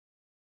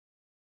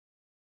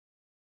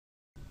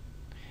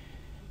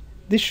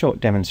this short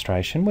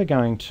demonstration we're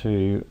going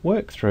to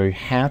work through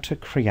how to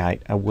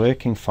create a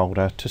working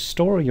folder to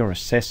store your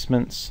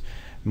assessments,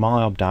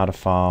 MyOb data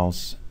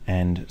files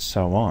and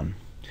so on.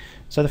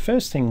 So the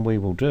first thing we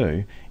will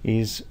do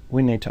is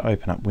we need to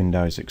open up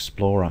Windows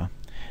Explorer.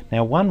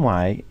 Now one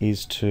way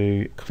is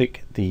to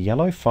click the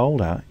yellow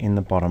folder in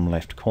the bottom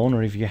left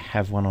corner if you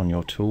have one on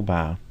your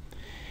toolbar.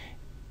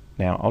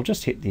 Now I'll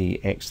just hit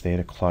the X there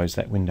to close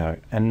that window.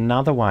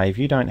 Another way, if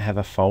you don't have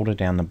a folder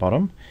down the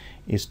bottom,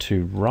 is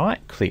to right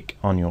click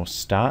on your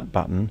Start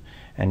button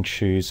and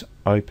choose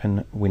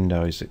Open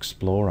Windows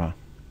Explorer.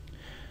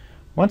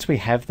 Once we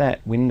have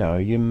that window,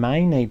 you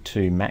may need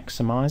to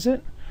maximize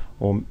it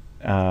or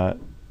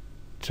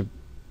to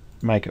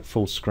make it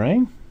full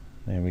screen.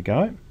 There we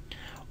go.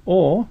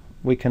 Or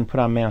we can put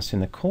our mouse in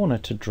the corner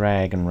to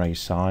drag and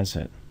resize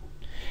it.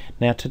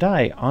 Now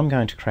today I'm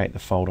going to create the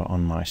folder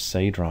on my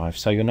C drive,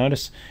 so you'll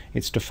notice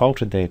it's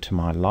defaulted there to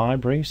my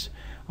libraries.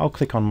 I'll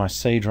click on my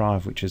C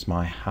drive, which is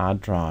my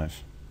hard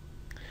drive.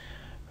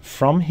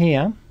 From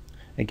here,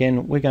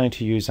 again, we're going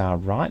to use our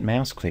right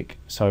mouse click,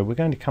 so we're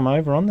going to come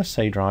over on the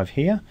C drive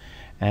here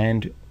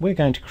and we're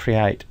going to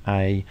create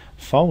a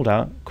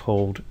folder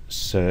called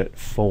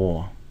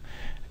Cert4.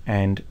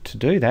 And to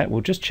do that,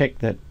 we'll just check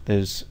that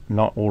there's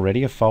not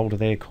already a folder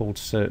there called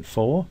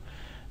Cert4.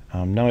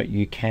 Note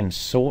you can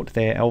sort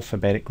there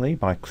alphabetically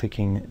by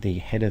clicking the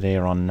header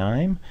there on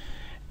name,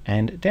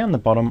 and down the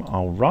bottom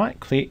I'll right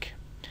click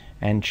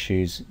and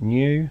choose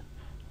New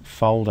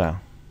Folder.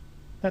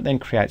 That then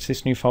creates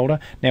this new folder.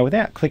 Now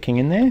without clicking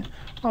in there,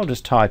 I'll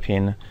just type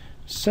in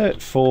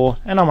Cert4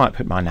 and I might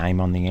put my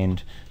name on the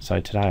end. So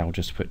today I'll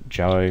just put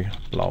Joe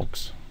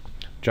Blogs.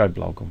 Joe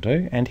Blog will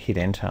do, and hit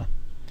enter.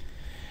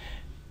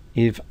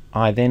 If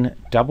I then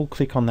double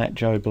click on that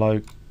Joe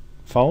Blog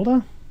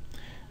folder,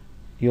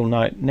 you'll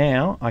note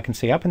now I can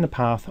see up in the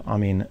path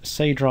I'm in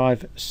C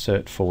drive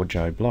Cert4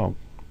 Joe Blog.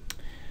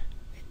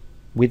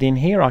 Within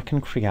here I can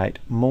create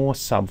more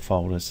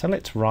subfolders. So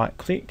let's right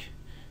click,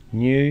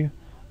 New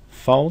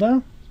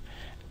Folder,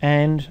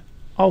 and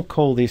I'll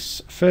call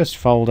this first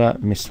folder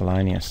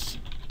Miscellaneous.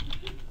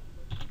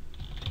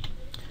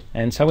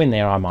 And so in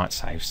there I might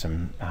save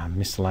some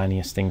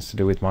miscellaneous things to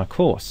do with my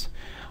course.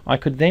 I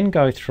could then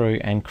go through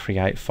and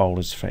create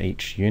folders for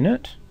each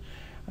unit.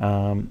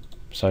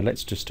 So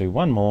let's just do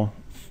one more.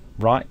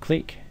 Right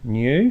click,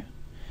 New,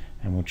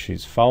 and we'll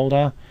choose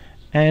Folder,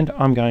 and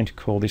I'm going to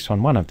call this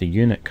one of the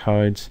unit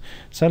codes.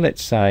 So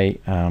let's say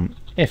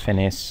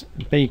FNS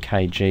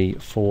BKG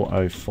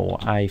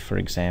 404A for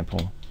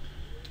example.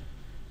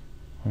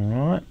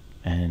 Alright,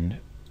 and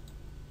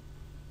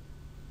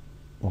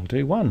we'll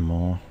do one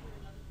more.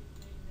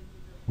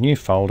 New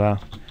folder,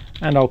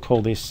 and I'll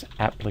call this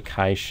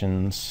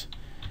Applications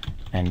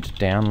and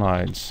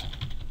Downloads,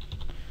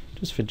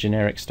 just for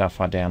generic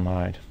stuff I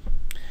download.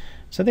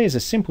 So there's a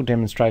simple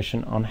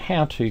demonstration on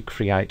how to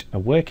create a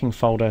working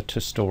folder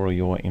to store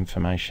your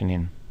information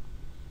in.